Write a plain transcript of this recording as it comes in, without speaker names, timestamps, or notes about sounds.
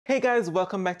Hey guys,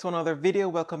 welcome back to another video.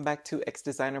 Welcome back to X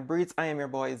Designer Breeds. I am your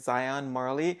boy Zion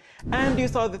Marley, and you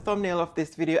saw the thumbnail of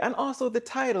this video and also the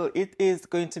title. It is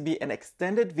going to be an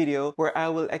extended video where I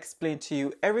will explain to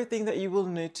you everything that you will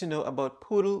need to know about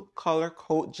poodle color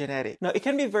code genetics. Now, it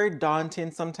can be very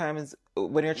daunting sometimes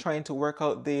when you're trying to work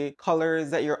out the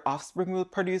colors that your offspring will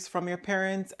produce from your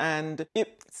parents, and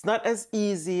it's not as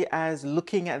easy as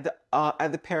looking at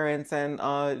the parents and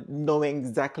knowing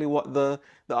exactly what the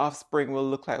offspring will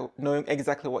look like, knowing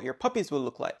exactly what your puppies will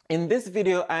look like. In this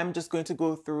video, I'm just going to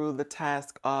go through the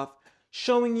task of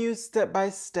showing you step by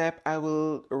step. I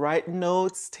will write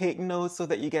notes, take notes so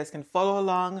that you guys can follow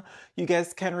along. You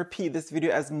guys can repeat this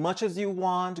video as much as you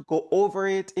want. Go over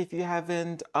it if you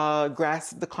haven't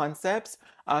grasped the concepts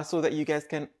so that you guys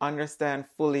can understand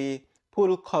fully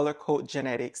poodle color code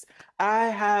genetics. I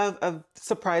have a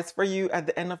surprise for you at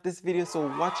the end of this video, so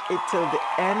watch it till the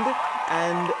end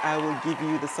and I will give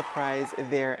you the surprise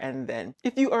there and then.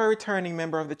 If you are a returning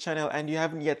member of the channel and you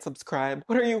haven't yet subscribed,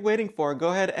 what are you waiting for? Go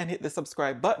ahead and hit the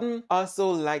subscribe button.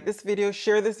 Also, like this video,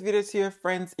 share this video to your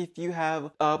friends if you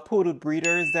have poodle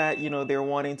breeders that, you know, they're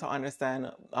wanting to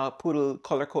understand poodle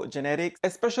color code genetics.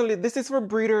 Especially, this is for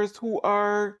breeders who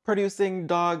are producing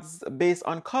dogs based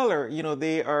on color. You know,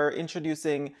 they are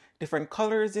introducing different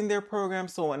colors in their program,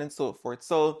 so on and so forth.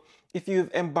 So if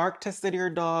you've tested your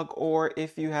dog, or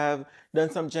if you have done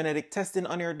some genetic testing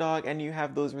on your dog and you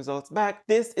have those results back,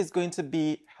 this is going to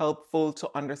be helpful to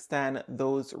understand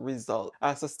those results.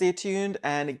 So stay tuned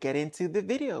and get into the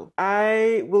video.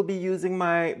 I will be using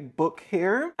my book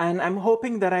here, and I'm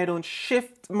hoping that I don't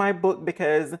shift my book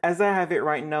because as I have it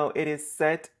right now, it is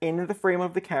set in the frame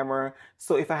of the camera.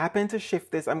 So if I happen to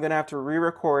shift this, I'm gonna have to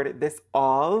re-record this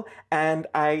all, and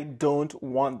I don't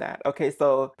want that. Okay,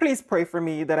 so please pray for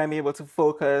me that I'm able to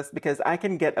focus, because I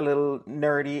can get a little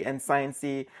nerdy and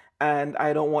sciencey, and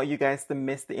I don't want you guys to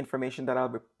miss the information that I'll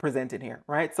be presenting here,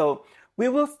 right? So we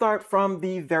will start from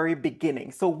the very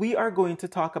beginning. So we are going to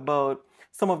talk about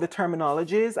some of the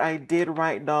terminologies. I did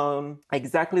write down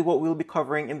exactly what we'll be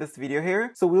covering in this video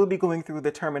here. So we'll be going through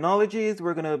the terminologies.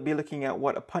 We're going to be looking at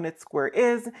what a Punnett Square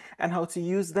is and how to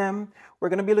use them. We're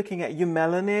going to be looking at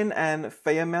Eumelanin and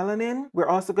Pheomelanin. We're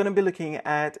also going to be looking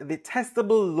at the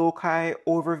Testable Loci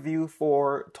overview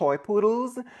for toy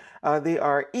poodles. They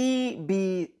are E,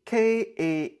 B, K,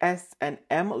 A, S, and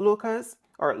M locus,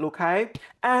 or loci,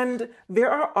 and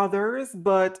there are others,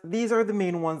 but these are the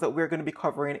main ones that we're going to be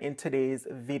covering in today's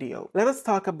video. Let us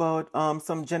talk about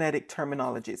some genetic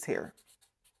terminologies here.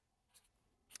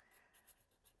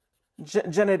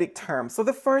 Genetic terms. So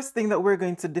the first thing that we're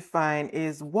going to define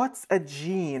is what's a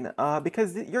gene,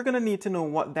 because you're going to need to know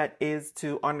what that is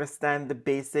to understand the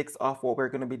basics of what we're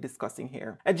going to be discussing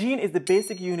here. A gene is the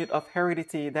basic unit of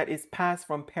heredity that is passed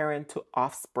from parent to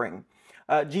offspring.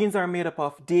 Genes are made up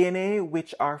of DNA,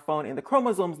 which are found in the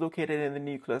chromosomes located in the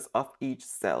nucleus of each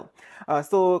cell.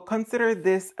 So consider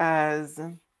this as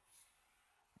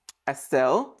a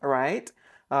cell, right?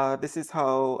 This is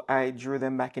how I drew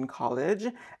them back in college.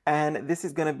 And this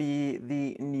is going to be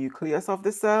the nucleus of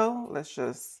the cell. Let's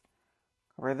just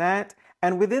cover that.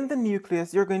 And within the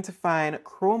nucleus, you're going to find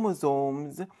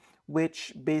chromosomes,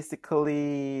 which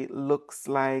basically looks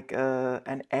like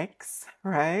an X,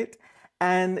 right?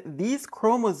 And these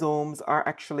chromosomes are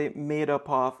actually made up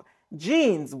of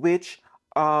genes, which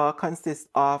consist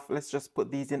of, let's just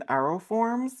put these in arrow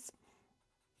forms,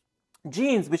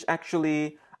 genes which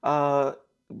actually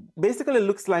basically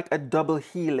looks like a double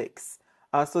helix.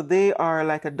 So they are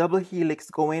like a double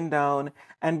helix going down,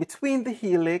 and between the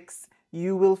helix,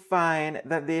 you will find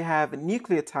that they have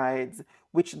nucleotides,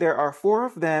 which there are 4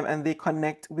 of them, and they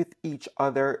connect with each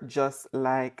other just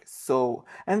like so.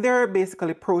 And there are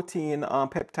basically protein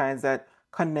peptides that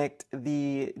connect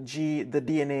the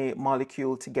DNA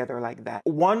molecule together like that.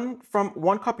 One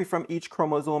copy from each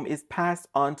chromosome is passed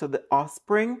on to the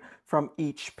offspring from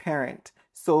each parent.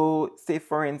 So say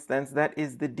for instance, that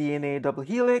is the DNA double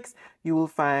helix. You will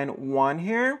find one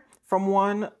here from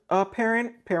one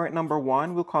parent number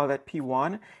 1, we'll call that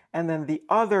P1, and then the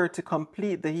other to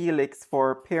complete the helix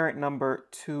for parent number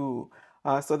 2.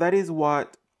 So that is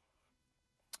what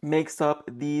makes up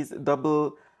these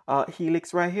double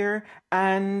helix right here.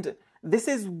 And this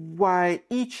is why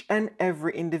each and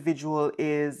every individual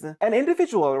is an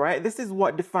individual, right? This is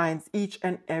what defines each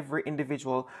and every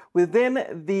individual.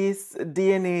 Within this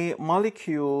DNA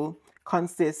molecule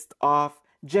consists of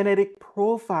genetic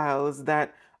profiles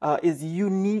that is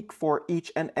unique for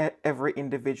each and every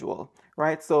individual,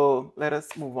 right? So let us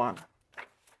move on.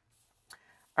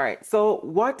 All right, so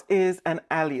what is an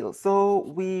allele?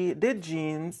 So we did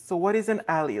genes, so what is an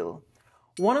allele?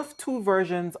 one of two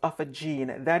versions of a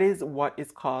gene. That is what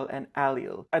is called an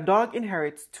allele. A dog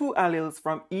inherits two alleles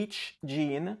from each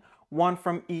gene, one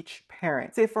from each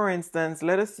parent. Say, for instance,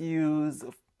 let us use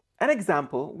an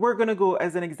example. We're going to go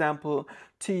as an example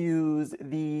to use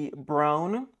the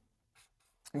brown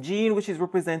gene, which is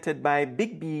represented by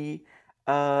big B,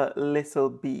 little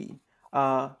b.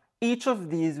 Each of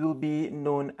these will be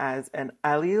known as an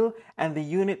allele, and the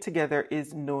unit together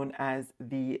is known as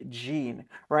the gene,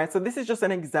 right? So this is just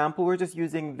an example. We're just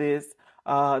using this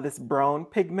this brown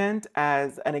pigment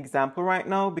as an example right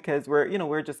now because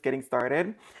we're just getting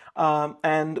started.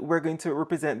 And we're going to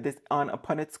represent this on a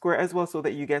Punnett square as well so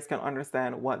that you guys can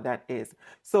understand what that is.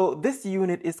 So this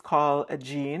unit is called a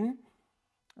gene,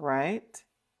 right?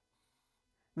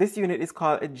 This unit is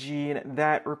called a gene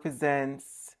that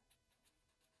represents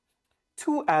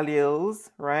two alleles,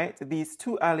 right? These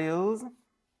two alleles.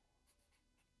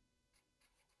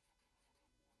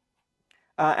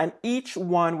 And each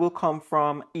one will come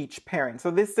from each parent. So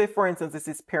this, say for instance, this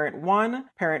is parent one,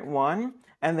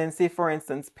 and then say for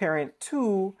instance, parent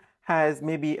two has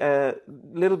maybe a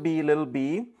little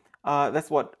b.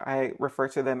 That's what I refer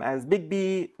to them as big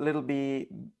B, little b,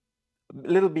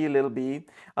 little b.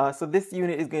 So this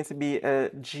unit is going to be a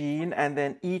gene, and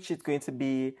then each is going to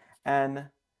be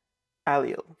an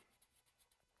allele,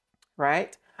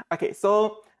 right? Okay,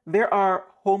 so there are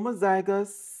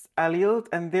homozygous alleles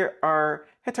and there are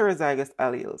heterozygous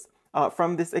alleles.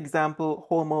 From this example,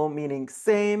 homo meaning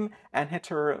same and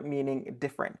hetero meaning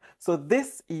different. So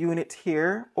this unit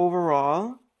here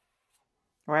overall,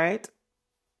 right,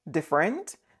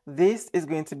 different, this is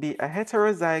going to be a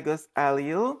heterozygous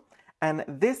allele, and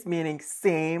this meaning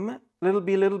same, little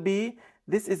b,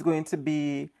 this is going to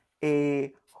be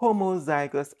a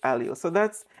homozygous allele. So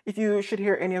that's, if you should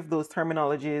hear any of those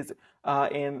terminologies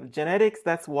in genetics,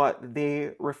 that's what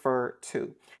they refer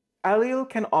to. Allele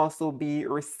can also be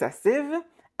recessive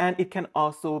and it can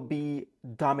also be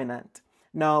dominant.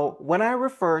 Now, when I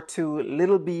refer to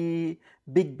little b,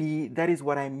 big B, that is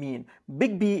what I mean.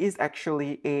 Big B is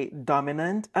actually a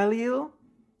dominant allele,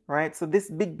 right? So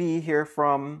this big B here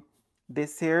from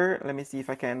this here, let me see if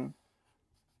I can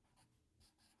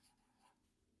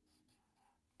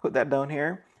put that down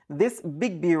here. This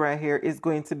big B right here is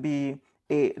going to be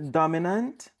a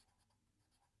dominant,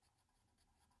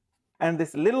 and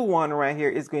this little one right here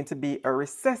is going to be a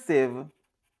recessive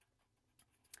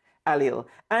allele.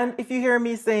 And if you hear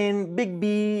me saying big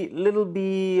B, little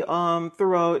b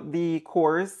throughout the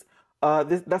course,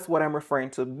 that's what I'm referring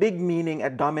to. Big meaning a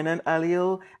dominant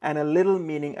allele and a little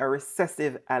meaning a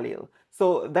recessive allele.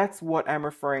 So that's what I'm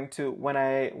referring to when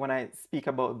I speak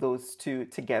about those two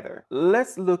together.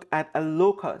 Let's look at a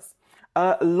locus.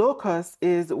 A locus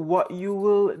is what you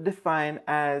will define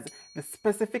as the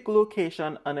specific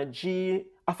location on a gene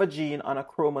on a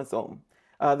chromosome.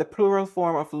 The plural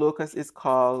form of locus is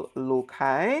called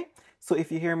loci. So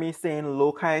if you hear me saying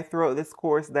loci throughout this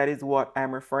course, that is what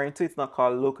I'm referring to. It's not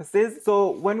called locuses. So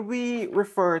when we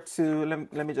refer to,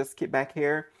 let me just skip back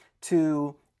here,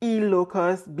 to E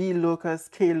locus, B locus,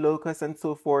 K locus, and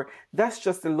so forth, that's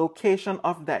just the location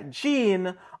of that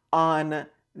gene on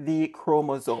the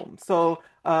chromosome. So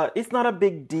it's not a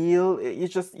big deal.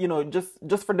 It's just,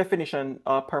 just for definition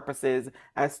purposes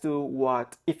as to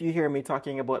what, if you hear me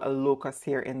talking about a locus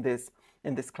here in this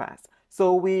class.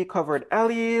 So we covered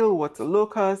allele, what's a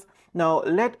locus. Now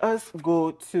let us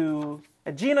go to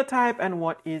a genotype and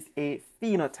what is a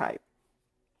phenotype.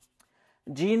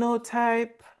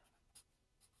 Genotype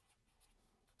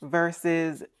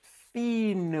versus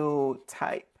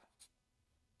phenotype.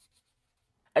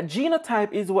 A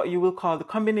genotype is what you will call the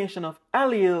combination of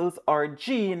alleles or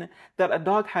gene that a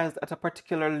dog has at a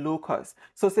particular locus.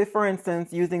 So say for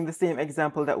instance, using the same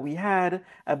example that we had,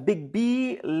 a big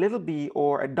B, little b,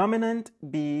 or a dominant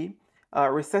B,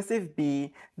 recessive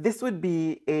B, this would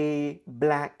be a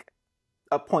black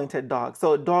pointed dog.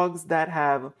 So dogs that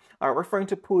have, referring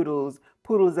to poodles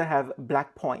that have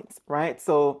black points, right?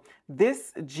 So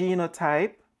this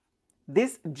genotype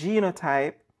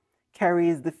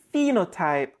carries the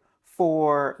phenotype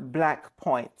for black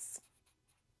points,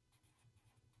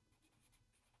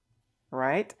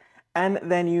 right? And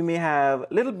then you may have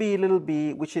little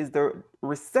b, which is the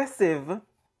recessive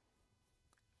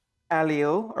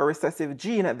allele or recessive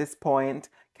gene at this point,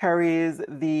 carries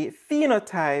the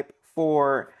phenotype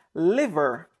for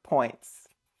liver points.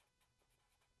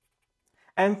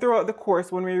 And throughout the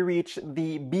course, when we reach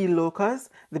the B locus,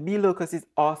 the B locus is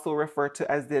also referred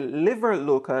to as the liver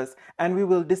locus, and we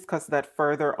will discuss that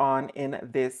further on in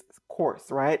this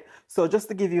course, right? So just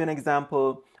to give you an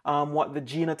example, what the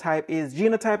genotype is.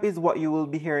 Genotype is what you will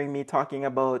be hearing me talking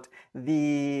about,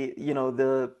 the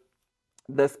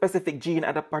specific gene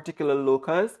at a particular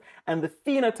locus, and the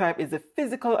phenotype is the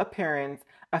physical appearance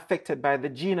affected by the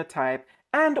genotype,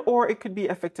 and or it could be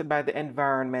affected by the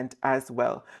environment as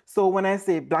well. So when I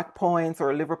say black points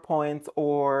or liver points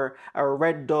or a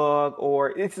red dog,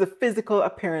 or it's the physical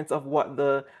appearance of what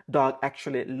the dog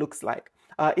actually looks like.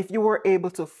 If you were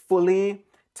able to fully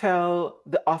tell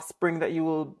the offspring that you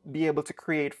will be able to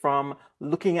create from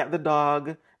looking at the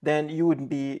dog, then you wouldn't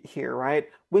be here, right?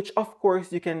 Which of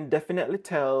course you can definitely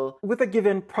tell with a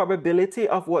given probability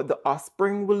of what the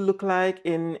offspring will look like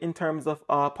in terms of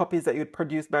puppies that you'd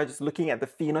produce by just looking at the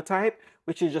phenotype,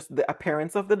 which is just the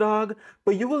appearance of the dog.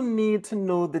 But you will need to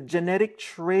know the genetic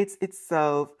traits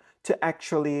itself to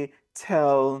actually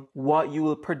tell what you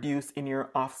will produce in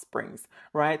your offsprings,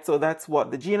 right? So that's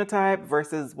what the genotype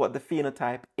versus what the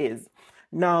phenotype is.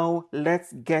 Now,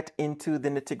 let's get into the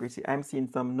nitty-gritty. I'm seeing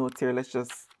some notes here. Let's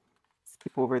just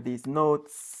skip over these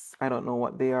notes. I don't know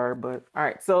what they are, but all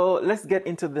right. So let's get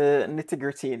into the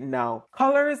nitty-gritty now.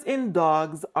 Colors in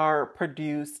dogs are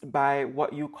produced by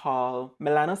what you call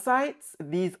melanocytes.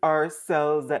 These are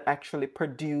cells that actually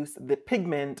produce the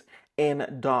pigment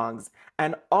in dogs.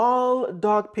 And all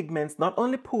dog pigments, not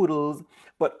only poodles,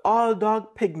 but all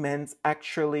dog pigments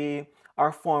actually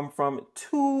are formed from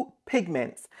two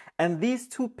pigments. And these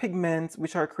two pigments,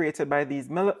 which are created by these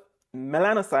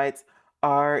melanocytes,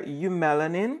 are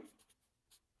eumelanin,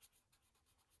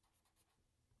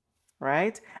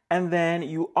 right? And then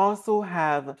you also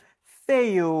have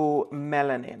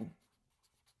pheomelanin.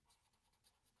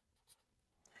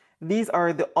 These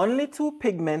are the only two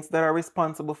pigments that are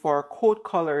responsible for coat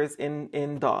colors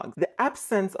in dogs. The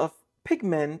absence of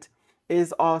pigment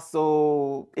is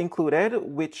also included,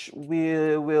 which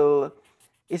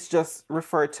it's just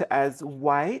referred to as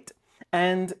white.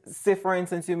 And say, for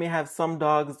instance, you may have some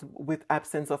dogs with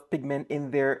absence of pigment in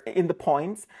the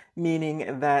points,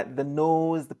 meaning that the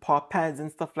nose, the paw pads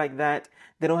and stuff like that,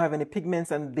 they don't have any pigments,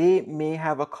 and they may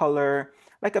have a color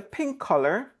like a pink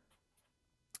color.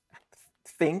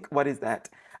 What is that?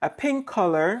 A pink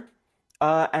color,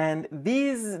 and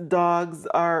these dogs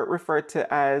are referred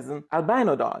to as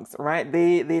albino dogs, right?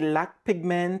 They lack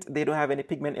pigment. They don't have any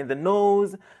pigment in the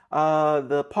nose,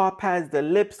 the paw pads, the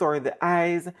lips, or the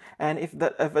eyes. And if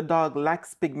a dog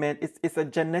lacks pigment, it's a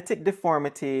genetic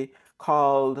deformity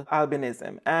called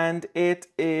albinism, and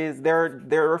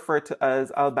they're referred to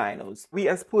as albinos. We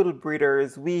as poodle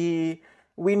breeders,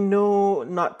 we know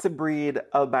not to breed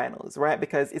albinos, right?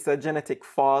 Because it's a genetic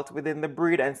fault within the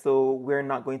breed, and so we're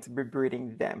not going to be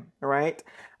breeding them, right?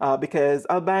 Because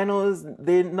albinos,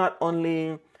 they not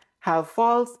only have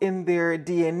faults in their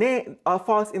DNA,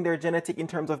 faults in their genetic in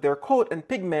terms of their coat and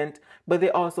pigment, but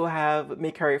they also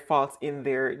may carry faults in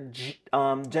their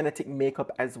genetic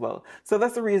makeup as well. So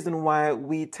that's the reason why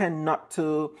we tend not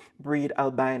to breed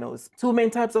albinos. Two main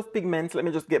types of pigments, let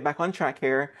me just get back on track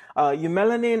here,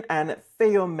 eumelanin and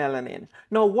pheomelanin.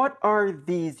 Now, what are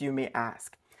these, you may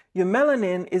ask?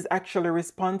 Eumelanin is actually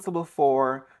responsible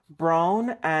for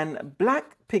brown and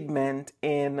black pigment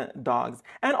in dogs,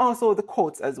 and also the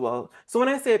coats as well. So when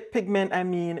I say pigment, I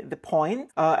mean the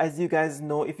point. As you guys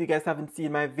know, if you guys haven't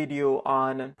seen my video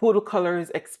on poodle colors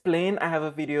explained, I have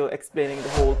a video explaining the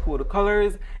whole poodle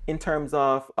colors in terms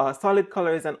of solid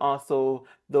colors and also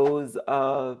those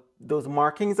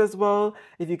markings as well.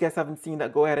 If you guys haven't seen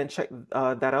that, go ahead and check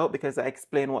that out, because I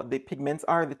explain what the pigments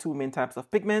are, the two main types of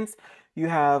pigments. You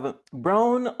have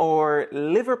brown or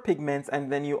liver pigments,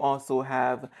 and then you also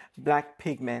have black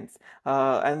pigments.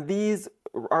 And these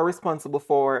are responsible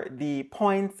for the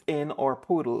points in our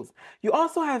poodles. You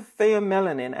also have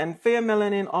pheomelanin, and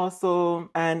pheomelanin also,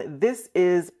 and this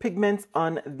is pigments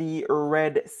on the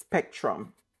red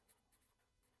spectrum.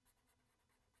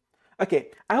 Okay,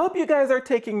 I hope you guys are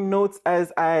taking notes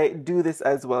as I do this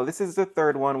as well. This is the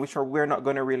third one, which we're not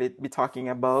going to really be talking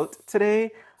about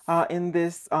today. In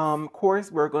this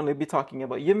course, we're going to be talking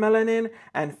about eumelanin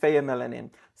and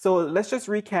pheomelanin. So let's just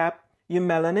recap.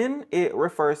 Eumelanin, it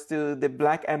refers to the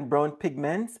black and brown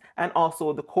pigments and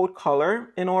also the coat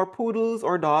color in our poodles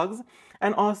or dogs.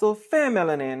 And also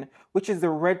pheomelanin, which is the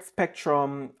red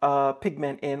spectrum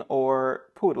pigment in our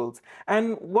poodles.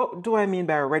 And what do I mean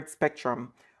by red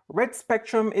spectrum? Red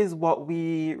spectrum is what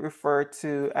we refer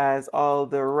to as all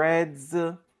the reds,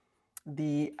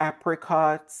 the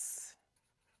apricots,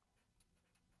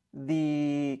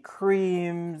 the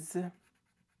creams,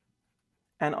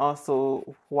 and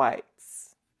also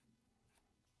whites.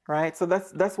 Right? So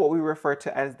that's what we refer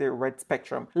to as the red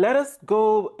spectrum. Let us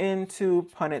go into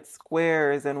Punnett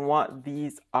squares and what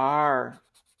these are.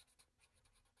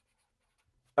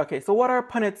 Okay, so what are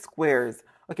Punnett squares?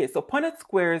 Okay, so Punnett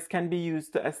squares can be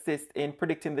used to assist in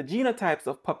predicting the genotypes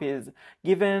of puppies,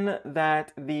 given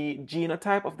that the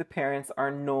genotype of the parents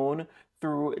are known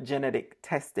through genetic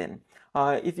testing.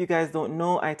 If you guys don't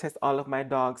know, I test all of my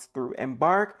dogs through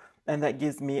Embark, and that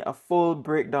gives me a full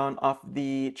breakdown of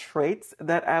the traits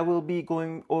that I will be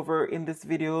going over in this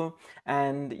video.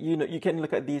 And you can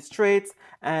look at these traits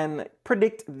and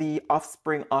predict the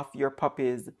offspring of your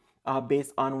puppies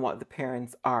based on what the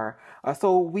parents are.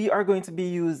 So we are going to be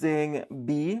using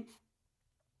B,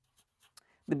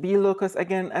 the B locus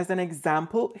again as an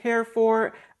example here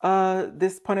for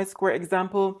this Punnett square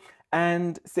example.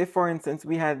 And say for instance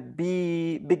we had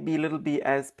B, big B, little b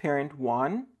as parent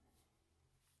 1.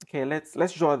 Okay,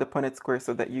 let's draw the Punnett square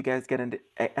so that you guys get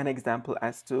an example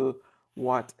as to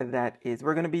what that is.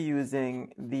 We're going to be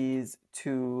using these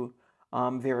two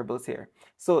variables here.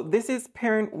 So this is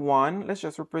parent 1. Let's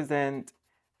just represent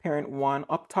parent 1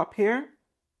 up top here,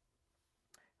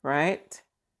 right?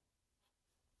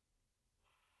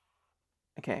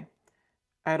 Okay,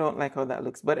 I don't like how that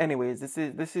looks, but anyways, this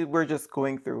is we're just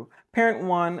going through. Parent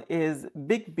 1 is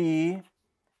big B,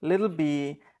 little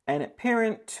b, and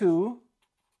parent 2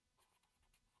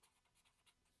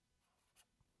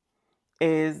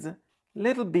 is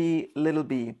little b, little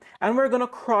b. And we're going to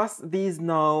cross these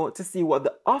now to see what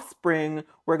the offspring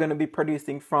we're going to be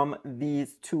producing from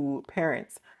these two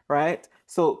parents, right?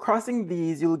 So crossing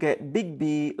these, you'll get big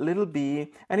B, little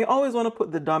b, and you always want to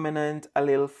put the dominant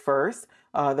allele first.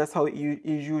 That's how it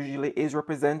usually is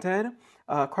represented.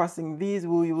 Crossing these,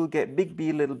 you will get big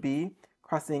B, little b.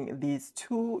 Crossing these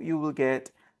two, you will get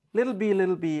little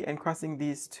b, and crossing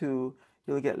these two,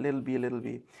 you'll get little b, little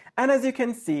b. And as you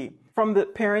can see, from the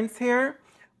parents here,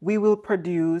 we will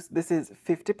produce, this is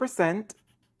 50%,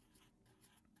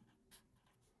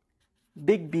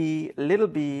 big B, little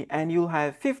b, and you'll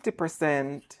have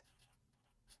 50%,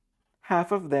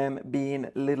 half of them being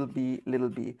little b, little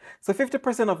b. So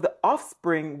 50% of the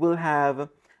offspring will have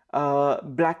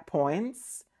black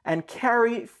points and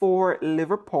carry 4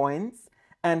 liver points,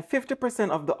 and 50%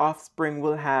 of the offspring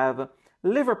will have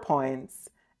liver points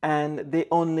and they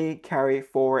only carry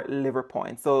 4 liver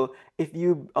points. So if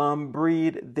you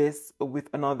breed this with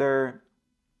another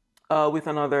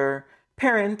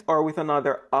parent or with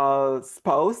another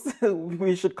spouse,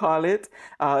 we should call it,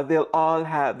 they'll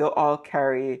all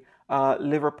carry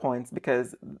liver points,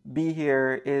 because B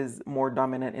here is more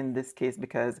dominant in this case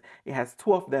because it has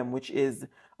 2 of them, which is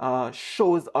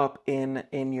shows up in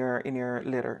your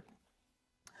litter.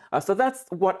 So that's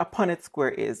what a Punnett square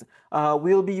is.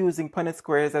 We'll be using Punnett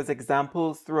squares as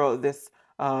examples throughout this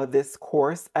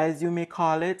course, as you may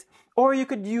call it, or you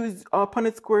could use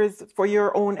Punnett squares for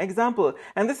your own example.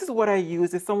 And this is what I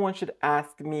use if someone should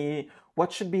ask me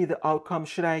what should be the outcome.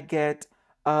 Should I get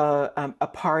a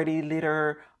party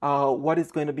litter? What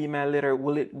is going to be my litter?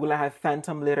 Will I have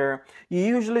phantom litter? You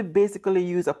usually basically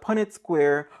use a Punnett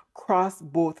square, cross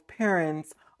both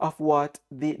parents of what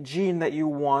the gene that you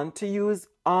want to use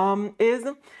is,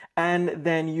 and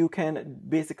then you can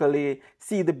basically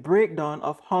see the breakdown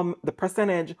of how the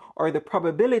percentage or the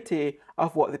probability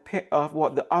of what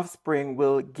the offspring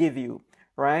will give you,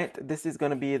 right? This is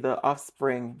going to be the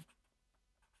offspring,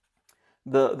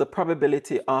 the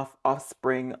probability of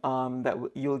offspring that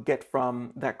you'll get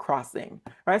from that crossing,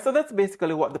 right? So that's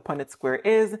basically what the Punnett square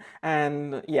is.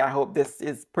 And yeah, I hope this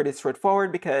is pretty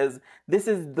straightforward, because this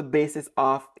is the basis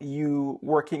of you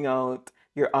working out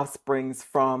your offsprings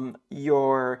from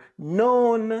your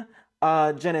known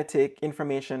genetic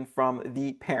information from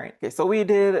the parent. Okay, so we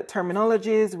did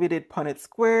terminologies, we did Punnett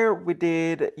square, we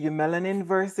did Eumelanin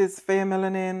versus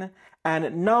Pheomelanin,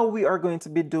 and now we are going to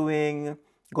be going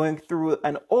through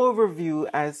an overview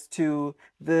as to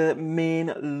the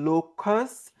main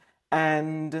locus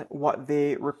and what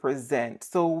they represent.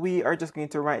 So we are just going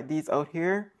to write these out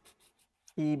here: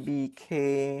 E, B,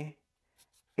 K,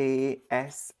 A,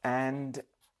 S, and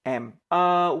M.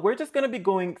 We're just going to be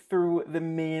going through the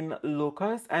main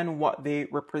locus and what they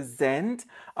represent.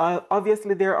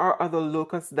 Obviously, there are other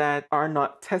locus that are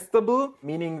not testable,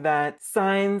 meaning that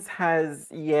science has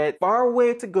yet far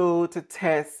way to go to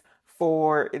test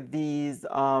for these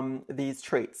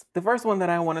traits. The first one that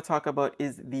I want to talk about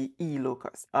is the E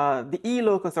locus. The E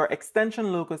locus, or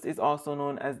extension locus, is also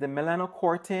known as the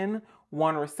Melanocortin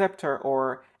 1 receptor,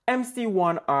 or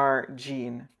MC1R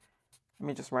gene. Let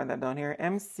me just write that down here,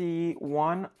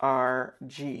 MC1R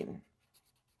gene.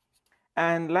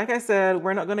 And like I said,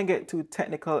 we're not going to get too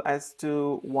technical as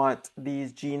to what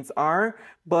these genes are,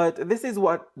 but this is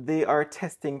what they are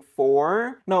testing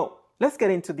for. Now, let's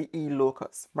get into the E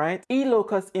locus, right? E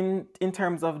locus in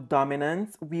terms of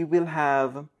dominance, we will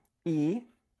have E,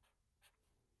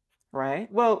 right?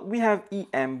 Well, we have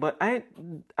EM, but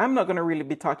I'm not going to really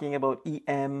be talking about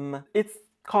EM. It's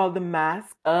called the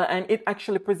mask, and it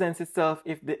actually presents itself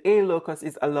if the A locus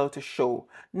is allowed to show.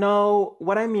 Now,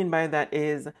 what I mean by that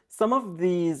is some of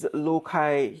these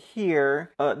loci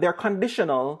here, they're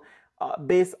conditional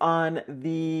based on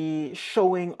the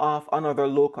showing of another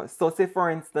locus. So say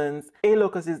for instance, A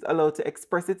locus is allowed to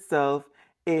express itself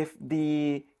if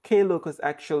the K locus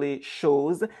actually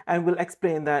shows, and we'll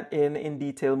explain that in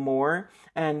detail more.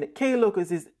 And K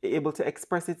locus is able to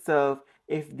express itself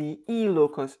if the E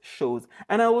locus shows.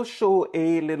 And I will show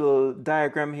a little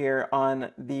diagram here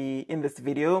in this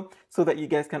video so that you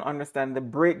guys can understand the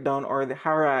breakdown or the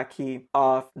hierarchy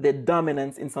of the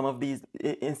dominance in some of these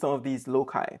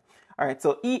loci. All right,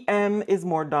 so EM is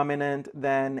more dominant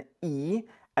than E,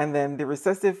 and then the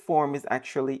recessive form is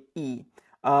actually E.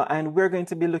 And we're going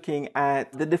to be looking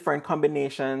at the different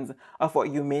combinations of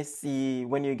what you may see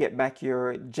when you get back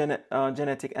your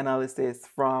genetic analysis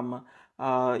from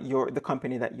the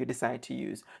company that you decide to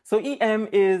use. So EM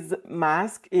is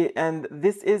mask, and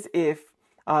this is if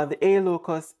the A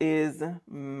locus is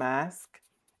mask,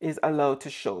 is allowed to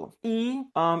show. E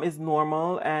is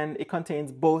normal, and it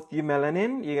contains both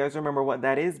eumelanin, you guys remember what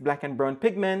that is, black and brown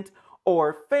pigment,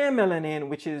 or pheomelanin,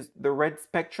 which is the red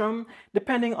spectrum,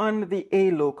 depending on the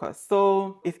A locus.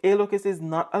 So if A locus is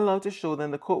not allowed to show, then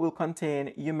the coat will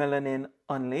contain eumelanin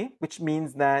only, which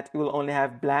means that it will only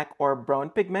have black or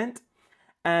brown pigment.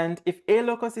 And if A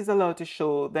locus is allowed to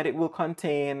show, that it will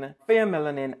contain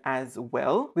pheomelanin as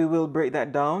well. We will break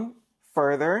that down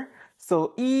further.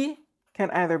 So E can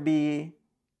either be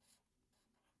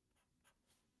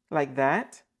like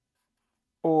that,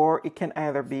 or it can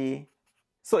either be.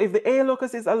 So if the A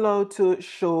locus is allowed to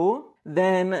show,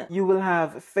 then you will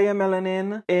have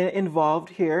pheomelanin involved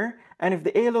here. And if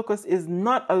the A locus is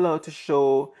not allowed to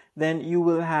show, then you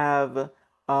will have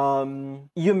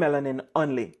eumelanin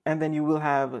only. And then you will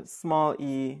have small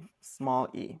e, small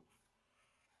e.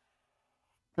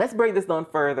 Let's break this down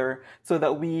further so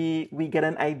that we get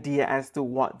an idea as to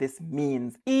what this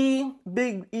means. E,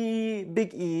 big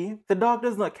E, the dog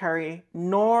does not carry,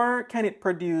 nor can it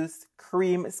produce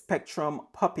cream spectrum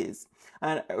puppies.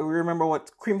 And remember what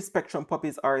cream spectrum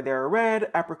puppies are. They're red,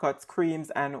 apricots,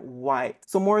 creams, and white.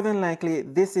 So more than likely,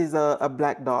 this is a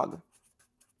black dog.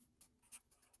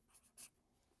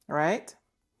 Right?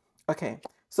 Okay,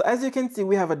 so as you can see,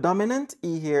 we have a dominant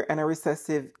E here and a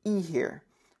recessive E here.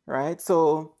 Right,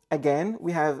 so again,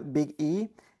 we have big E.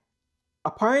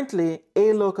 Apparently,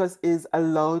 A locus is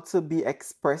allowed to be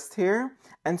expressed here.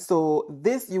 And so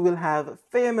this, you will have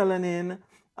pheomelanin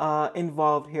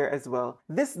involved here as well.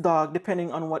 This dog,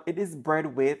 depending on what it is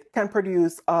bred with, can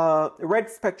produce red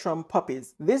spectrum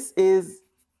puppies. This is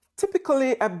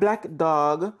typically a black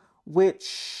dog,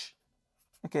 which,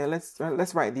 okay,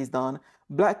 let's write these down.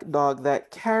 Black dog that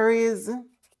carries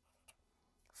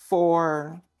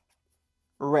for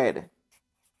red.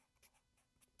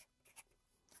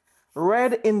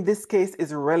 Red in this case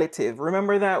is relative.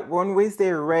 Remember that when we say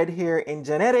red here in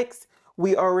genetics,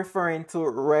 we are referring to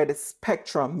red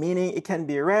spectrum, meaning it can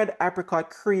be red, apricot,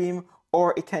 cream,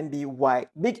 or it can be white.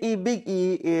 Big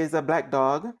E is a black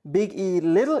dog. Big E,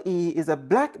 little e is a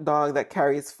black dog that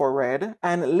carries for red.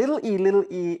 And little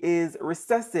e is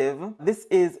recessive. This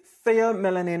is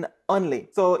pheomelanin only.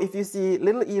 So if you see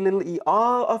little e,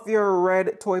 all of your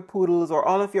red toy poodles or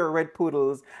all of your red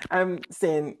poodles, I'm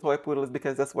saying toy poodles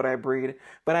because that's what I breed,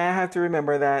 but I have to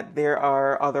remember that there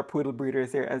are other poodle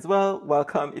breeders here as well.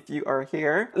 Welcome if you are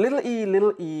here. Little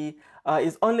e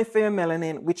is only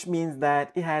pheomelanin, which means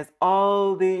that it has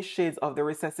all the shades of the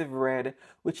recessive red,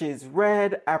 which is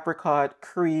red, apricot,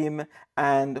 cream,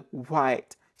 and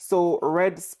white. So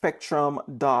red spectrum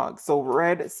dog. So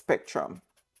red spectrum.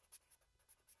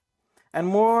 And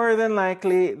more than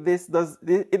likely, this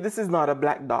is not a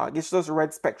black dog. It's just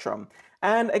red spectrum.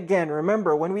 And again,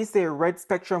 remember, when we say red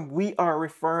spectrum, we are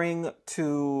referring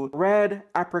to red,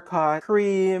 apricot,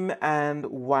 cream, and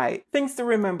white. Things to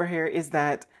remember here is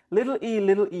that little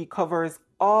e covers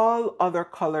all other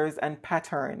colors and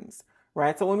patterns,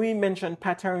 right? So when we mention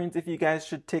patterns, if you guys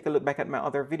should take a look back at my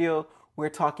other video, we're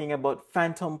talking about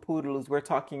phantom poodles, we're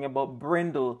talking about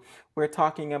brindle, we're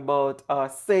talking about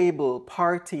sable,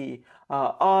 party,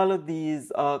 all of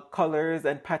these colors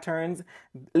and patterns.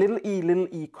 Little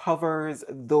e covers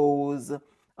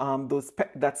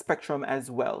that spectrum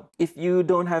as well. If you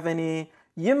don't have any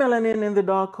Eumelanin in the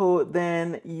dog coat,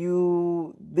 then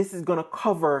this is gonna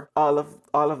cover all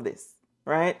of this,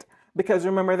 right? Because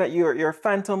remember that your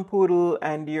phantom poodle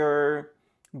and your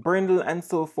brindle and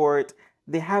so forth,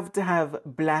 they have to have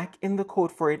black in the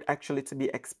coat for it actually to be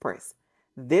expressed.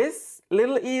 This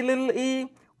little e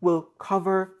will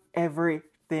cover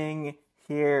everything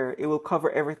here. It will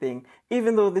cover everything.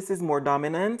 Even though this is more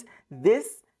dominant,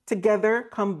 this together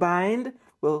combined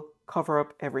will cover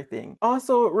up everything.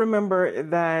 Also remember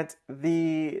that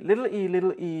the little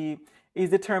e is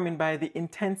determined by the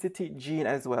intensity gene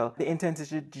as well. The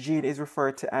intensity gene is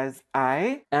referred to as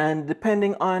I, and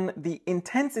depending on the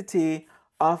intensity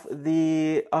of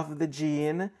the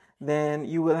gene, then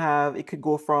you will have, it could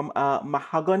go from a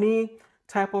mahogany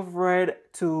type of red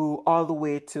to all the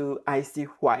way to icy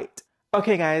white.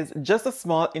 Okay guys, just a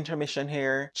small intermission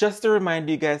here. Just to remind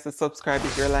you guys to subscribe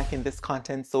if you're liking this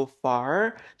content so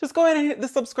far. Just go ahead and hit the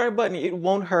subscribe button. It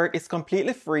won't hurt. It's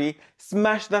completely free.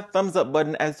 Smash that thumbs up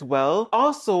button as well.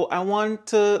 Also, I want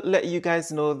to let you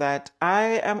guys know that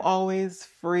I am always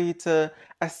free to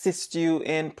assist you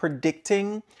in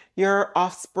predicting your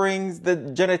offsprings, the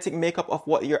genetic makeup of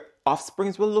what your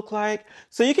offsprings will look like.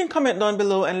 So you can comment down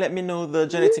below and let me know the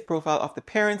genetic profile of the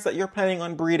parents that you're planning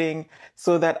on breeding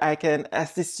so that I can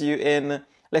assist you in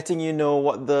letting you know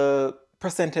what the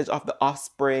percentage of the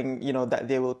offspring, you know, that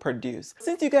they will produce.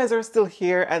 Since you guys are still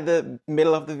here at the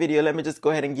middle of the video, let me just go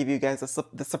ahead and give you guys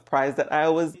the surprise that I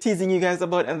was teasing you guys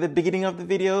about at the beginning of the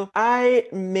video. I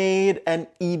made an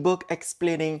ebook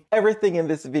explaining everything in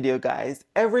this video, guys.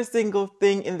 Every single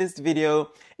thing in this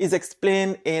video is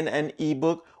explained in an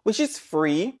ebook, which is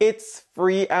free. It's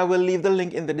free. I will leave the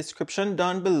link in the description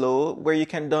down below where you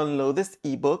can download this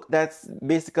ebook. That's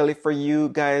basically for you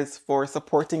guys for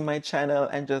supporting my channel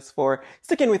and just for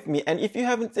sticking with me. And if you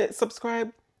haven't yet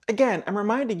subscribed, again, I'm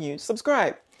reminding you,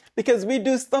 subscribe, because we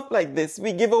do stuff like this.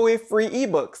 We give away free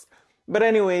ebooks. But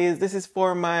anyways, this is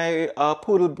for my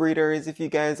poodle breeders. If you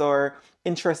guys are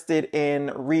interested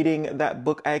in reading that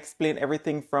book, I explain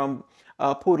everything from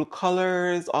poodle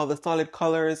colors, all the solid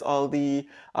colors, all the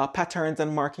patterns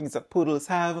and markings that poodles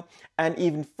have, and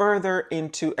even further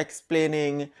into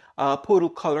explaining poodle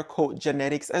color code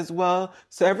genetics as well.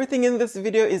 So everything in this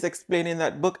video is explained in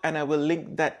that book, and I will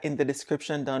link that in the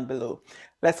description down below.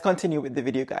 Let's continue with the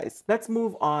video, guys. Let's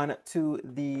move on to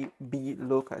the B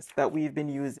locus that we've been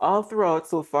using all throughout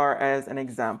so far as an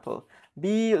example.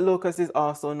 B locus is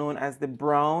also known as the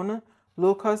brown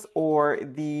locus or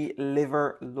the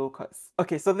liver locus.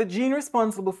 Okay, so the gene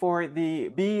responsible for the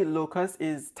B locus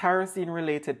is tyrosine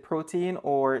related protein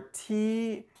or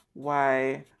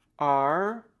TYR1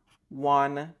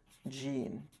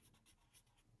 gene.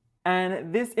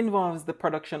 And this involves the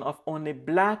production of only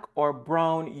black or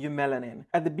brown eumelanin.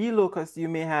 At the B locus, you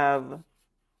may have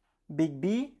big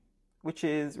B, which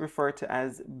is referred to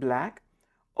as black,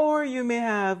 or you may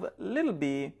have little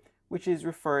b, which is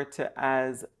referred to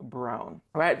as brown.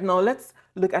 All right, now let's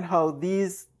look at how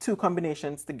these two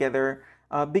combinations together,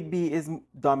 big B is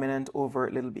dominant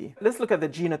over little b. Let's look at the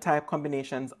genotype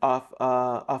combinations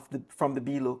from the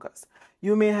B locus.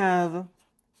 You may have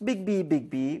big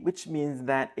B, which means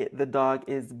that the dog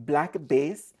is black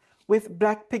base with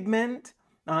black pigment,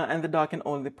 and the dog can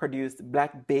only produce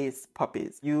black base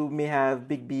puppies. You may have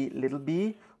big B, little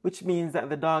b, which means that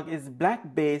the dog is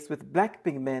black base with black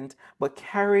pigment, but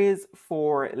carries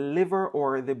for liver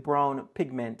or the brown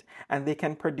pigment. And they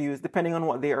can produce, depending on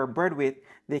what they are bred with,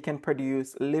 they can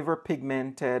produce liver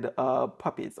pigmented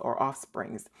puppies or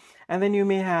offsprings. And then you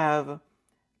may have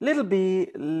little b,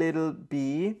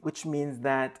 which means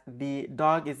that the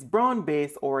dog is brown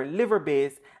base or liver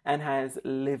base and has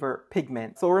liver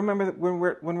pigment. So remember that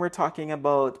when we're talking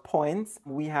about points,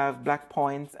 we have black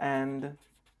points and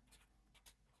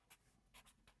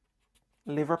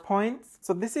liver points.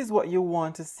 So this is what you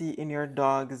want to see in your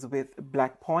dogs with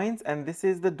black points, and this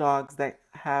is the dogs that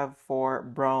have for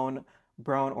brown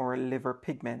or liver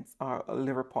pigments or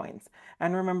liver points.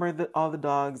 And remember that all the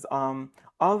dogs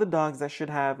that should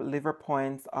have liver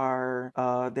points are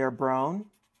they're brown,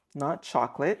 not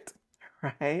chocolate,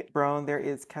 right? Brown, there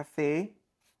is cafe,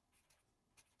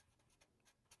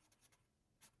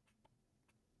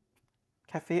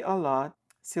 a lot,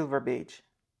 silver beige.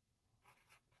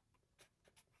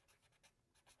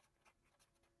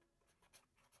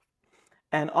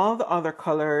 And all the other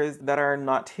colors that are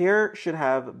not here should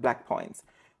have black points,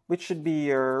 which should be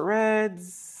your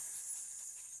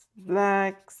reds,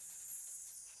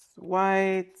 blacks,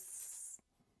 whites,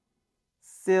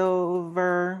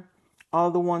 silver,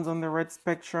 all the ones on the red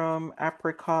spectrum,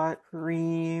 apricot,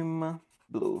 cream,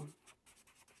 blue.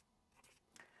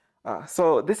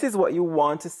 So this is what you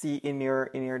want to see in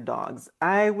your dogs.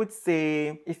 I would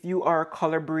say if you are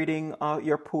color breeding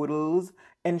your poodles,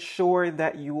 ensure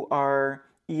that you are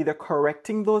either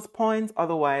correcting those points.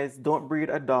 Otherwise, don't breed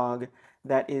a dog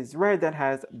that is red that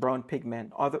has brown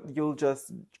pigment. You'll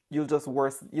just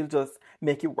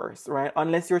make it worse, right?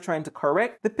 Unless you're trying to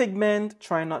correct the pigment,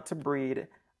 try not to breed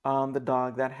the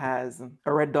dog that has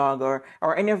a red dog or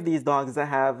any of these dogs that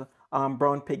have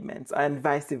brown pigments and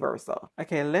vice versa.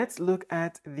 Okay, let's look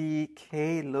at the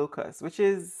K locus, which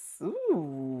is,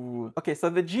 ooh. Okay, so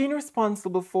the gene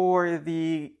responsible for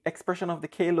the expression of the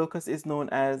K locus is known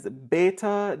as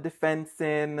beta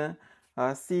defensin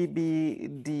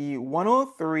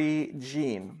CBD103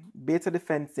 gene, beta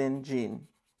defensin gene.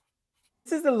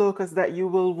 This is the locus that you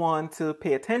will want to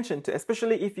pay attention to,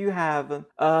 especially if you have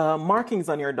markings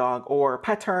on your dog or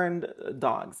patterned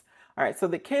dogs. All right, so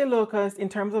the K locus, in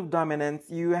terms of dominance,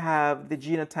 you have the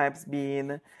genotypes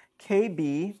being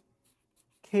KB,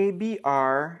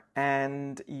 KBR,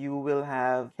 and you will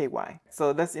have KY.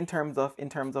 So that's in terms of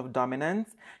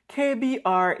dominance.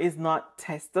 KBR is not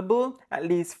testable, at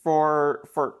least for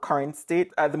current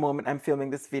state at the moment I'm filming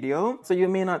this video. So you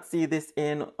may not see this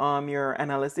in your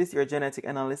analysis, your genetic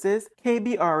analysis.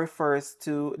 KBR refers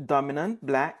to dominant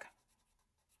black.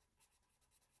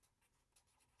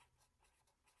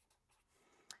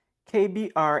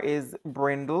 KBR is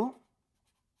brindle.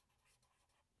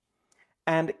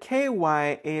 And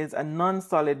KY is a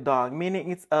non-solid dog,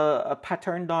 meaning it's a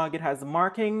pattern dog. It has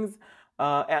markings,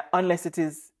 unless it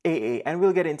is AA. And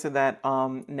we'll get into that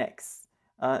next.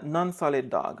 Non-solid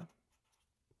dog.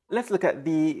 Let's look at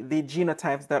the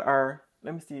genotypes that are,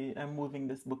 let me see, I'm moving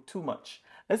this book too much.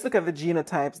 Let's look at the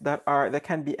genotypes that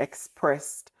can be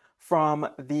expressed from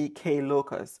the K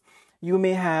locus. You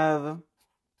may have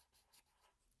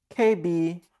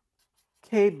KB.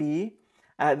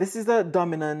 This is a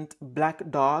dominant black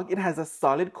dog. It has a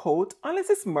solid coat, unless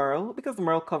it's Merle, because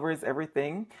Merle covers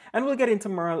everything. And we'll get into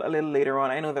Merle a little later on.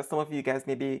 I know that some of you guys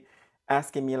may be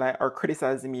asking me or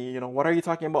criticizing me, what are you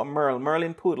talking about Merle? Merle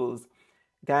in poodles.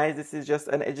 Guys, this is just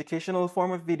an educational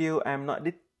form of video. I'm not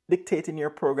dictating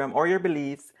your program or your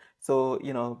beliefs. So,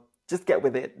 just get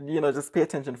with it. Just pay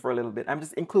attention for a little bit. I'm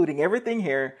just including everything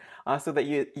here so that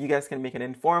you guys can make an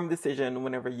informed decision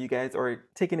whenever you guys are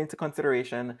taking into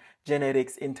consideration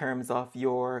genetics in terms of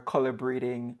your color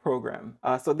breeding program.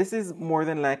 So this is more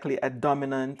than likely a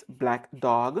dominant black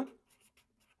dog.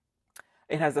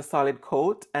 It has a solid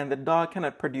coat and the dog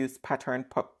cannot produce patterned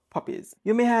puppies.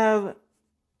 You may have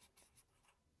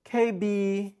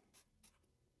KBR.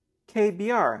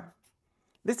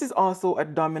 This is also a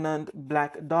dominant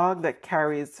black dog that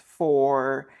carries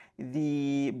for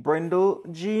the brindle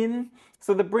gene.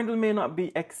 So the brindle may not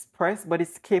be expressed, but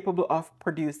it's capable of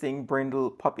producing brindle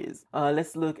puppies.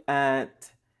 Let's look at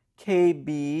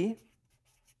KY.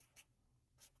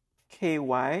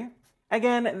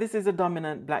 Again, this is a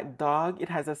dominant black dog. It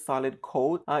has a solid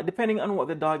coat. Depending on what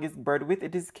the dog is bred with,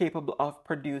 it is capable of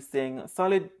producing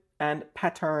solid and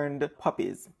patterned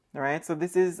puppies. All right, so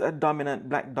this is a dominant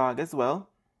black dog as well.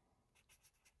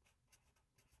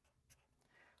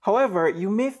 However, you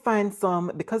may find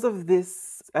some, because of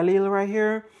this allele right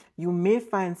here, you may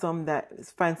find some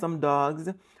dogs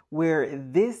where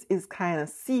this is kind of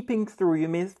seeping through. You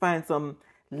may find some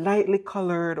lightly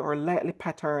colored or lightly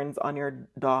patterns on your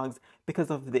dogs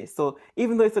because of this. So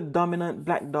even though it's a dominant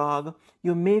black dog,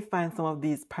 you may find some of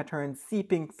these patterns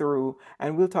seeping through,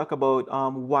 and we'll talk about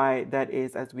why that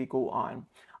is as we go on.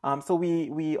 So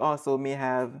we also may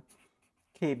have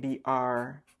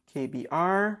KBR.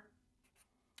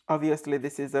 Obviously,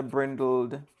 this is a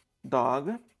brindled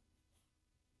dog,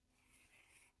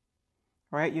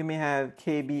 right? You may have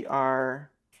KBR,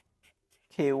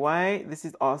 KY. This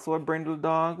is also a brindled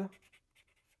dog.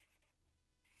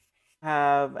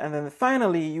 And then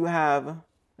finally, you have,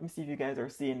 let me see if you guys are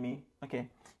seeing me. Okay,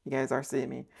 you guys are seeing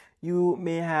me. You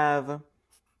may have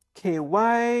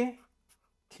KY.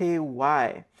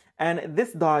 And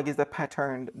this dog is a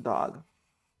patterned dog.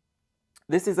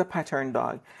 This is a pattern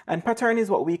dog. And pattern is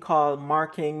what we call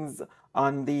markings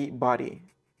on the body.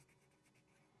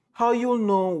 How you'll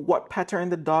know what pattern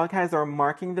the dog has or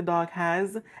marking the dog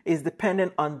has is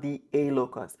dependent on the A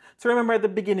locus. So remember at the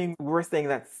beginning, we were saying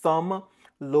that some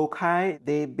loci,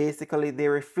 they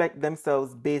reflect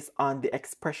themselves based on the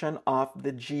expression of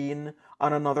the gene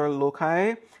on another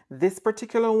loci. This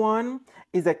particular one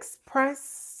is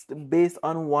expressed based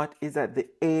on what is at the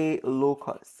A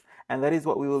locus. And that is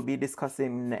what we will be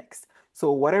discussing next.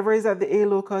 So whatever is at the A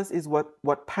locus is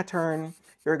what pattern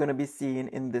you're going to be seeing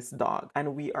in this dog.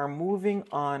 And we are moving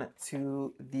on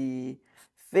to the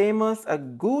famous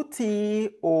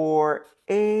agouti or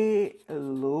A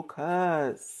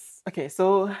locus. Okay,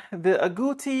 so the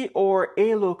agouti or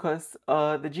A locus,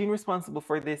 the gene responsible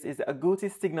for this is the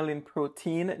agouti signaling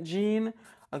protein gene,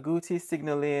 agouti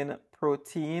signaling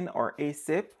protein or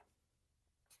ASIP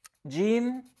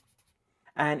gene.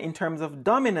 And in terms of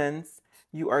dominance,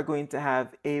 you are going to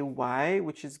have AY,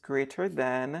 which is greater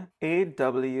than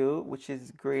AW, which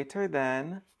is greater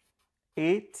than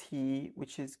AT,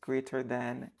 which is greater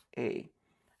than A.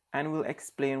 And we'll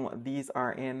explain what these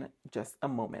are in just a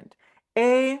moment.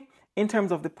 A, in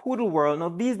terms of the poodle world, now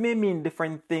these may mean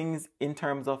different things in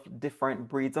terms of different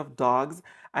breeds of dogs.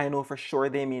 I know for sure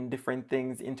they mean different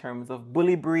things in terms of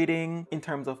bully breeding. In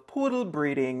terms of poodle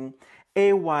breeding,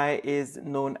 AY is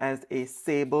known as a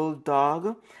sable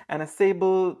dog. And a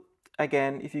sable,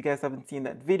 again, if you guys haven't seen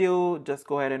that video, just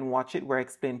go ahead and watch it where I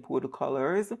explain poodle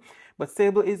colors. But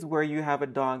sable is where you have a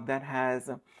dog that has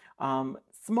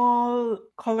small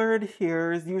colored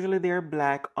hairs. Usually they're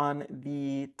black on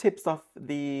the tips of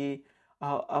the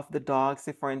dog.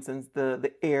 Say for instance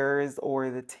the ears or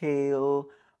the tail.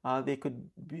 They could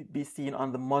be seen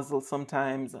on the muzzle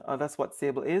sometimes. That's what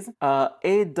sable is.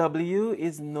 AW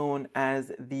is known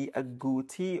as the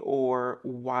agouti or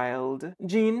wild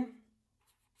gene.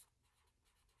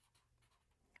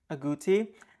 Agouti.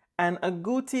 And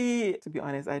agouti, to be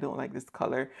honest, I don't like this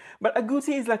color, but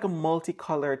agouti is like a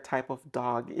multicolored type of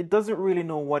dog. It doesn't really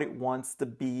know what it wants to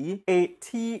be. A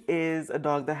T is a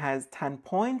dog that has tan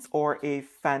points or a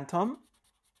phantom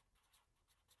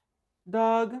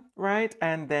dog, right?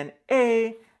 And then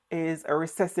A is a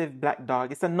recessive black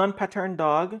dog. It's a non-pattern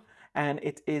dog and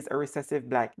it is a recessive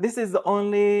black. This is the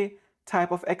only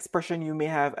type of expression you may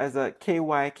have as a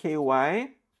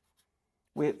KY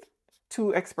with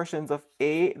two expressions of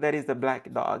A, that is a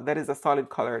black dog, that is a solid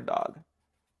colored dog,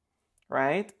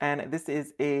 right? And this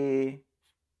is a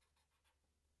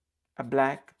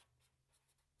black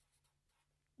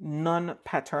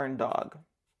non-pattern dog.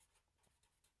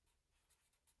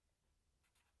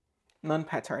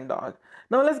 Non-pattern dog.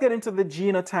 Now let's get into the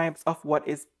genotypes of what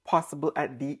is possible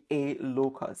at the A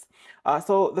locus.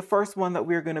 So the first one that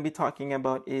we're going to be talking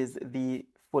about is the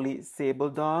fully sable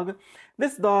dog.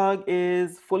 This dog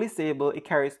is fully sable. It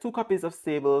carries 2 copies of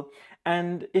sable,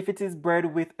 and if it is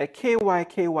bred with a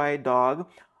KY dog,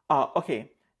 okay,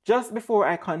 just before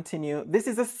I continue, this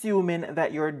is assuming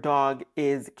that your dog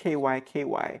is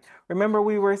KY. Remember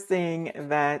we were saying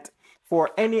that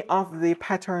for any of the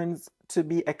patterns to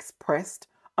be expressed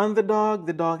on the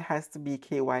dog has to be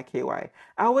KY.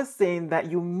 I was saying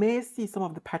that you may see some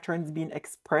of the patterns being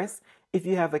expressed if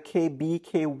you have a KB,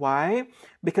 KY,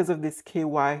 because of this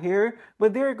KY here,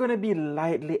 but they're going to be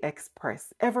lightly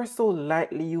expressed. Ever so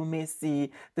lightly, you may see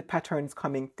the patterns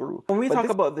coming through. When we talk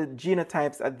about the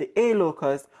genotypes at the A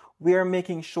locus, we are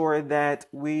making sure that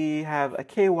we have a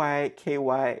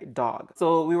KY dog.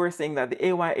 So we were saying that the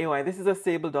AY, this is a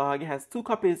sable dog. It has 2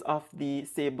 copies of the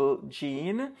sable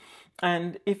gene.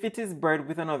 And if it is bred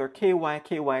with another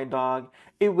KY dog,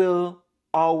 it will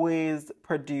always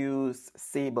produce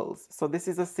sables. So this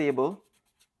is a sable.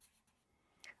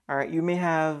 All right, you may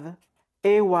have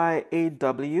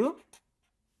AYAW.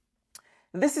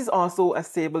 This is also a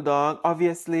sable dog.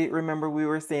 Obviously, remember we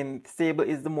were saying sable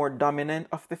is the more dominant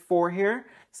of the 4 here.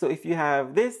 So if you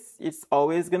have this, it's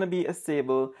always going to be a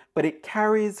sable, but it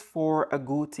carries for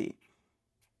agouti.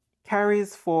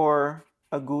 Carries for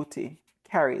agouti.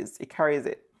 It carries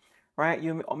it, right?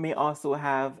 You may also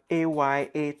have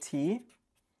AYAT,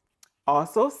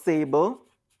 also sable,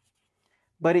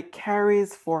 but it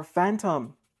carries for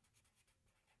phantom.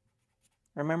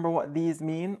 Remember what these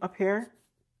mean up here?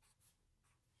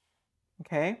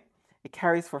 Okay, it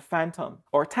carries for phantom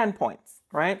or 10 points,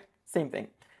 right? Same thing.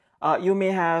 You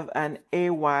may have an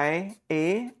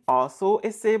AYA, also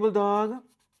a sable dog,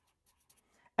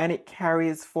 and it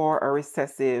carries for a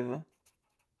recessive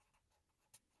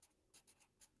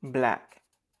black.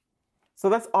 So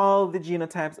that's all the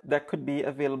genotypes that could be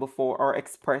available for or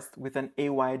expressed with an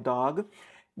AY dog.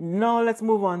 Now let's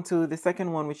move on to the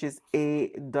second one, which is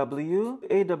AW.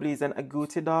 AW is an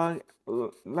agouti dog.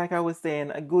 Like I was saying,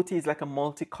 agouti is like a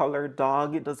multicolored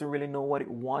dog. It doesn't really know what it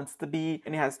wants to be.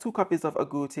 And it has 2 copies of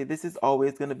agouti. This is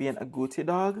always going to be an agouti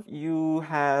dog. You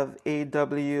have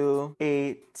AWAT,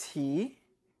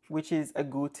 which is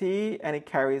agouti, and it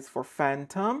carries for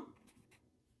phantom.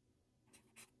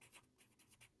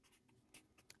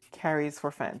 Carries for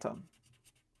phantom.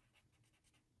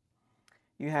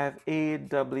 You have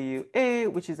AWA,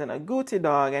 which is an agouti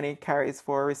dog, and it carries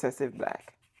for recessive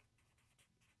black.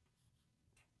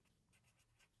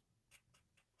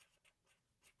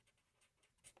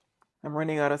 I'm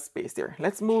running out of space here.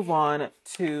 Let's move on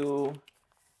to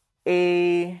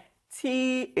AT.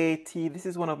 This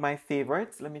is one of my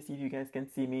favorites. Let me see if you guys can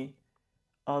see me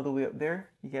all the way up there.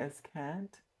 You guys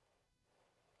can't.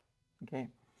 Okay.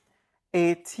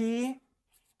 AT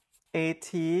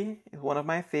is one of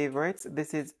my favorites.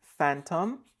 This is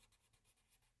Phantom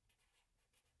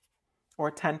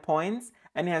or 10 points,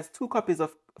 and it has 2 copies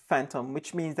of Phantom,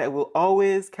 which means that it will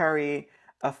always carry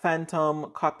a Phantom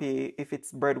copy if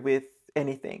it's bred with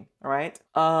anything. All right.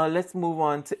 Let's move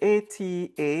on to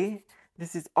ATA.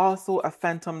 This is also a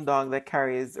Phantom dog that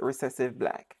carries recessive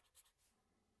black.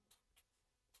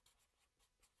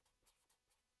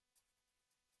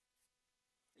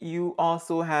 You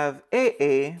also have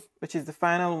AA, which is the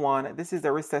final one. This is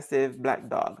a recessive black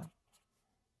dog.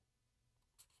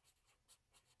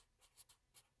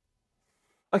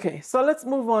 Okay, so let's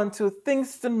move on to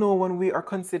things to know when we are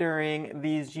considering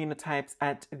these genotypes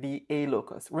at the A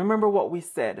locus. Remember what we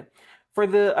said. For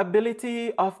the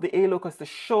ability of the A locus to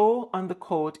show on the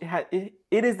coat, it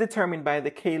is determined by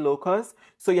the K locus.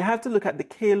 So you have to look at the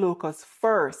K locus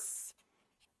first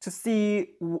to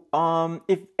see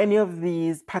if any of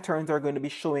these patterns are going to be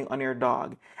showing on your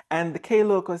dog. And the K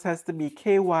locus has to be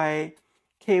KY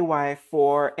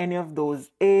for any of those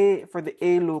for the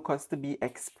A locus to be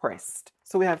expressed.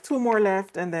 So we have 2 more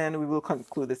left, and then we will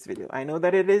conclude this video. I know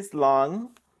that it is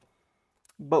long,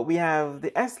 but we have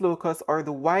the S locus, or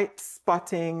the white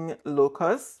spotting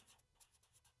locus.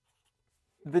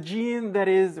 The gene that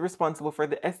is responsible for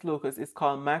the S locus is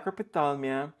called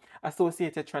Microphthalmia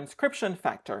associated transcription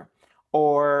factor,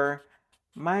 or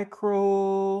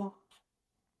Microphthalmia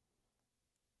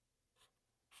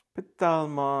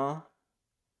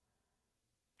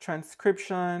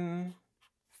transcription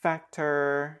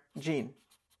factor gene.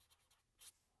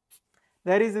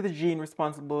 That is the gene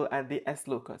responsible at the S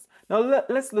locus. Now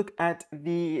let's look at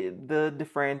the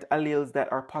different alleles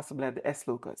that are possible at the S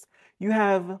locus. You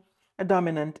have a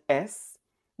dominant S,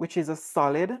 which is a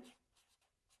solid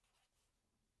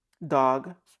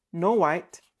dog, no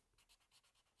white.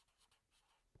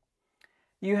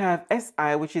 You have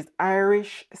SI, which is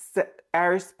Irish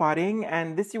spotting,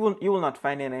 and this you will not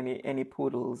find in any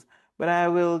poodles, but I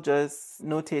will just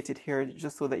notate it here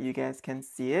just so that you guys can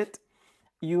see it.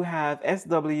 You have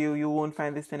SW, you won't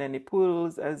find this in any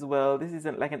poodles as well. This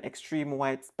isn't like an extreme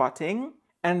white spotting.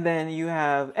 And then you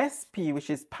have SP, which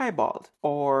is piebald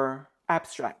or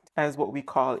abstract, as what we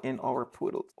call in our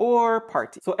poodles, or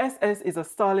party. So SS is a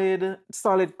solid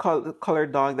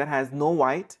colored dog that has no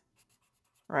white,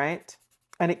 right?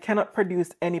 And it cannot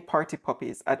produce any party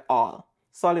puppies at all,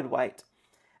 solid white.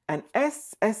 An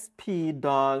SSP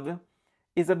dog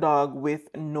is a dog with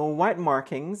no white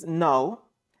markings. Now,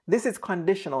 this is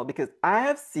conditional because I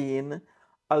have seen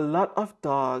a lot of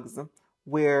dogs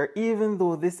where even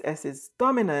though this S is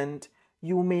dominant,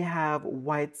 you may have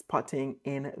white spotting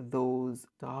in those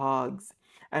dogs.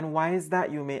 And why is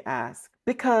that, you may ask?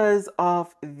 Because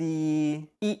of the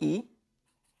EE,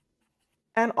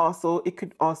 and also it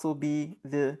could also be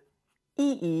the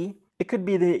EE. It could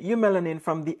be the Eumelanin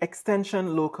from the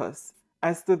extension locus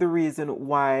as to the reason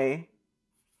why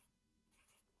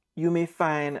you may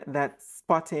find that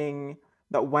spotting,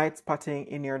 that white spotting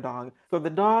in your dog. So the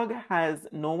dog has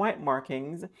no white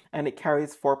markings and it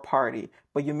carries for party,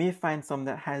 but you may find some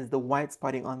that has the white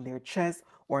spotting on their chest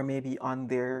or maybe on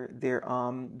their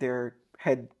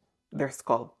head, their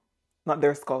skull. Not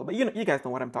their skull, but you guys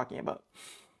know what I'm talking about.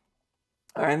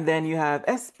 And then you have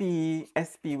SP,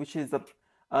 which is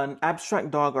an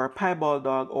abstract dog or a piebald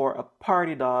dog or a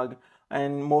party dog,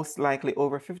 and most likely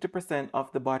over 50% of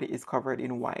the body is covered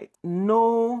in white.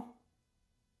 No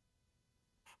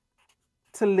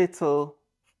to little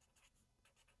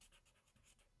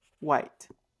white.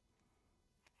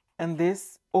 And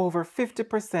this over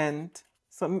 50%,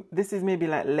 so this is maybe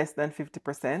like less than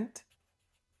 50%.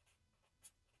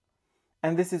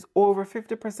 And this is over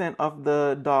 50% of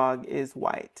the dog is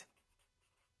white.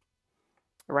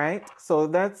 Right? So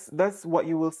that's what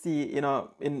you will see,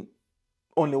 in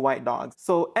only white dogs.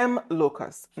 So M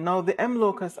locus. Now the M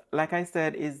locus, like I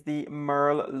said, is the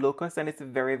Merle locus, and it's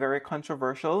very, very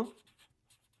controversial.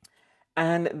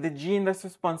 And the gene that's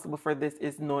responsible for this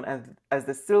is known as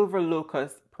the silver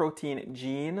locus protein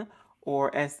gene,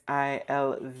 or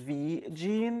SILV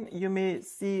gene. You may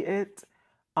see it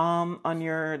on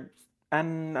your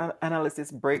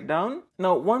analysis breakdown.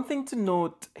 Now, one thing to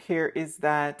note here is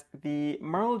that the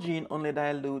Merle gene only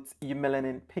dilutes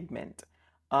eumelanin pigment,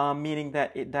 meaning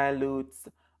that it dilutes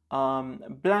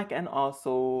black and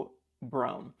also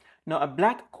brown. Now, a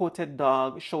black coated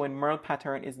dog showing Merle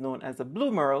pattern is known as a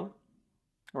blue Merle,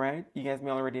 right? You guys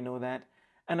may already know that.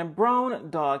 And a brown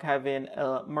dog having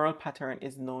a merle pattern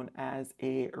is known as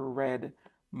a red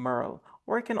merle,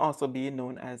 or it can also be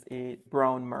known as a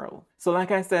brown merle. So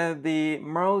like I said, the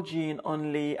merle gene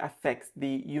only affects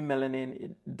the eumelanin,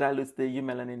 it dilutes the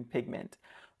eumelanin pigment.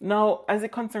 Now, as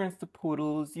it concerns the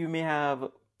poodles, you may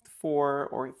have 4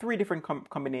 or 3 different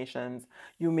combinations.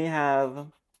 You may have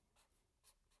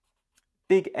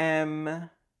big M.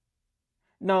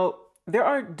 Now, there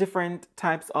are different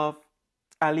types of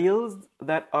alleles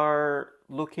that are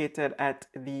located at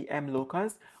the M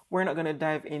locus. We're not going to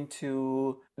dive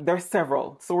into, there's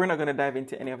several, so we're not going to dive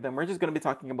into any of them. We're just going to be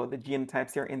talking about the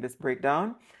genotypes here in this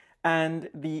breakdown. And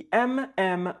the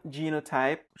MM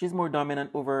genotype, which is more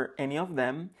dominant over any of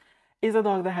them, is a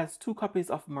dog that has 2 copies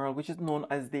of merle, which is known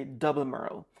as the double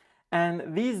merle.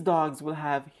 And these dogs will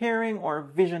have hearing or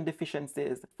vision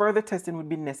deficiencies. Further testing would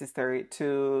be necessary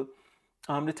to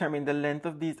determine the length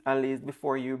of these alleles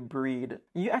before you breed.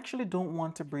 You actually don't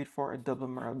want to breed for a double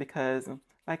merle because,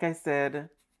 like I said,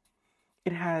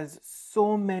 it has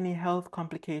so many health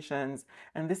complications,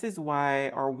 and this is why,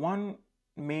 or one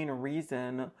main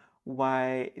reason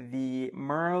why the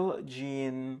merle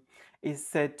gene is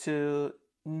said to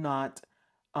not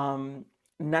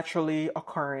naturally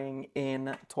occurring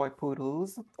in toy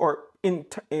poodles or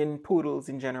in poodles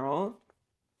in general,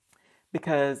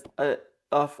 because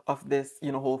of this,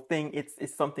 whole thing.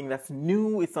 It's something that's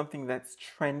new, it's something that's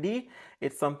trendy,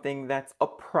 it's something that's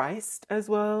uppriced as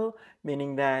well,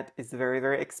 meaning that it's very,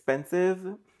 very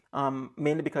expensive,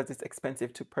 mainly because it's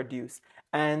expensive to produce.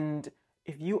 And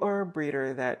if you are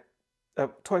a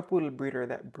toy poodle breeder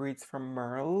that breeds from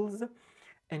merles,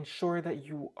 ensure that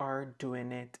you are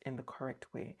doing it in the correct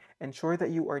way. Ensure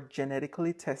that you are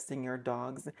genetically testing your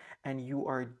dogs and you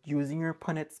are using your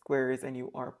Punnet Squares and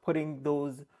you are putting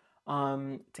those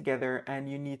together, and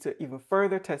you need to even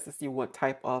further test to see what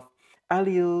type of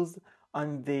alleles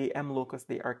on the M locus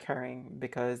they are carrying,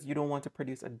 because you don't want to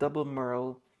produce a double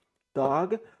merle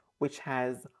dog which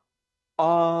has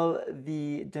all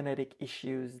the genetic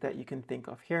issues that you can think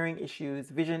of: hearing issues,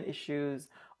 vision issues,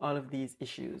 all of these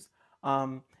issues.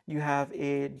 You have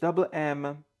a double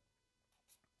M,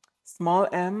 small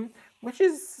m, which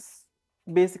is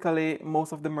basically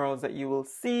most of the merles that you will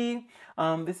see.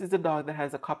 This is a dog that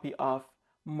has a copy of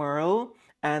merle,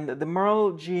 and the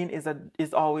merle gene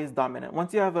is always dominant.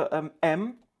 Once you have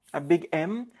a big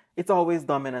M, it's always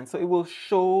dominant. So it will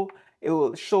show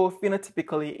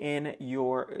phenotypically in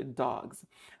your dogs.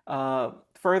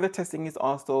 Further testing is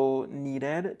also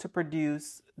needed to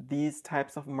produce these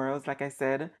types of merles. Like I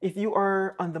said, if you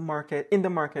are in the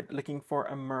market looking for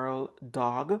a merle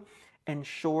dog,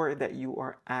 ensure that you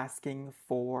are asking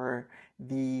for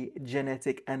the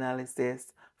genetic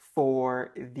analysis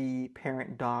for the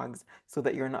parent dogs, so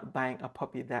that you're not buying a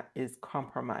puppy that is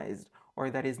compromised or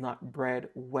that is not bred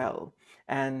well.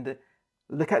 And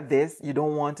look at this, you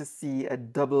don't want to see a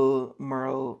double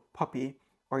merle puppy,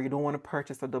 or you don't want to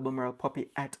purchase a double merle puppy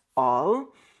at all.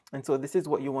 And so this is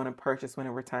what you want to purchase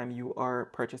whenever time you are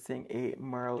purchasing a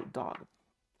merle dog.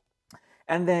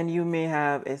 And then you may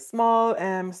have a small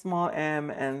m,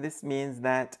 and this means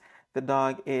that the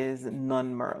dog is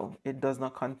non-merle. It does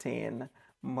not contain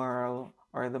merle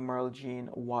or the merle gene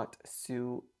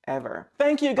whatsoever.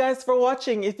 Thank you guys for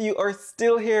watching. If you are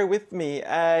still here with me,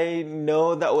 I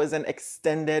know that was an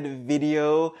extended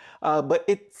video, but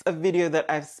it's a video that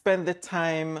I've spent the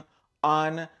time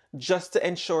on just to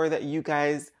ensure that you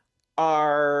guys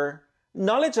are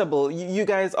knowledgeable. You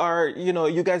guys are,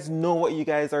 you guys know what you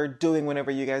guys are doing whenever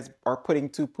you guys are putting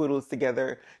 2 poodles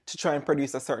together to try and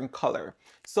produce a certain color.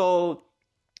 So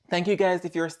thank you guys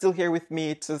if you're still here with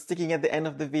me, to sticking at the end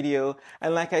of the video.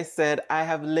 And like I said, I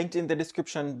have linked in the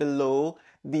description below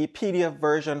the PDF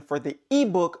version for the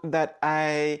ebook that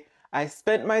I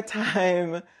spent my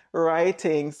time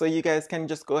writing, so you guys can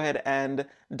just go ahead and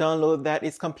download that.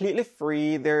 It's completely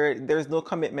free. There's no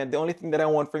commitment. The only thing that I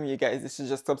want from you guys is to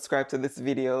just subscribe to this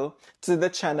video, to the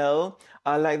channel,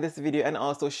 like this video, and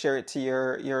also share it to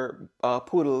your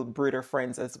poodle breeder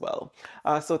friends as well.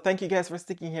 So thank you guys for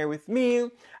sticking here with me.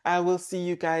 I will see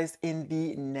you guys in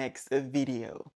the next video.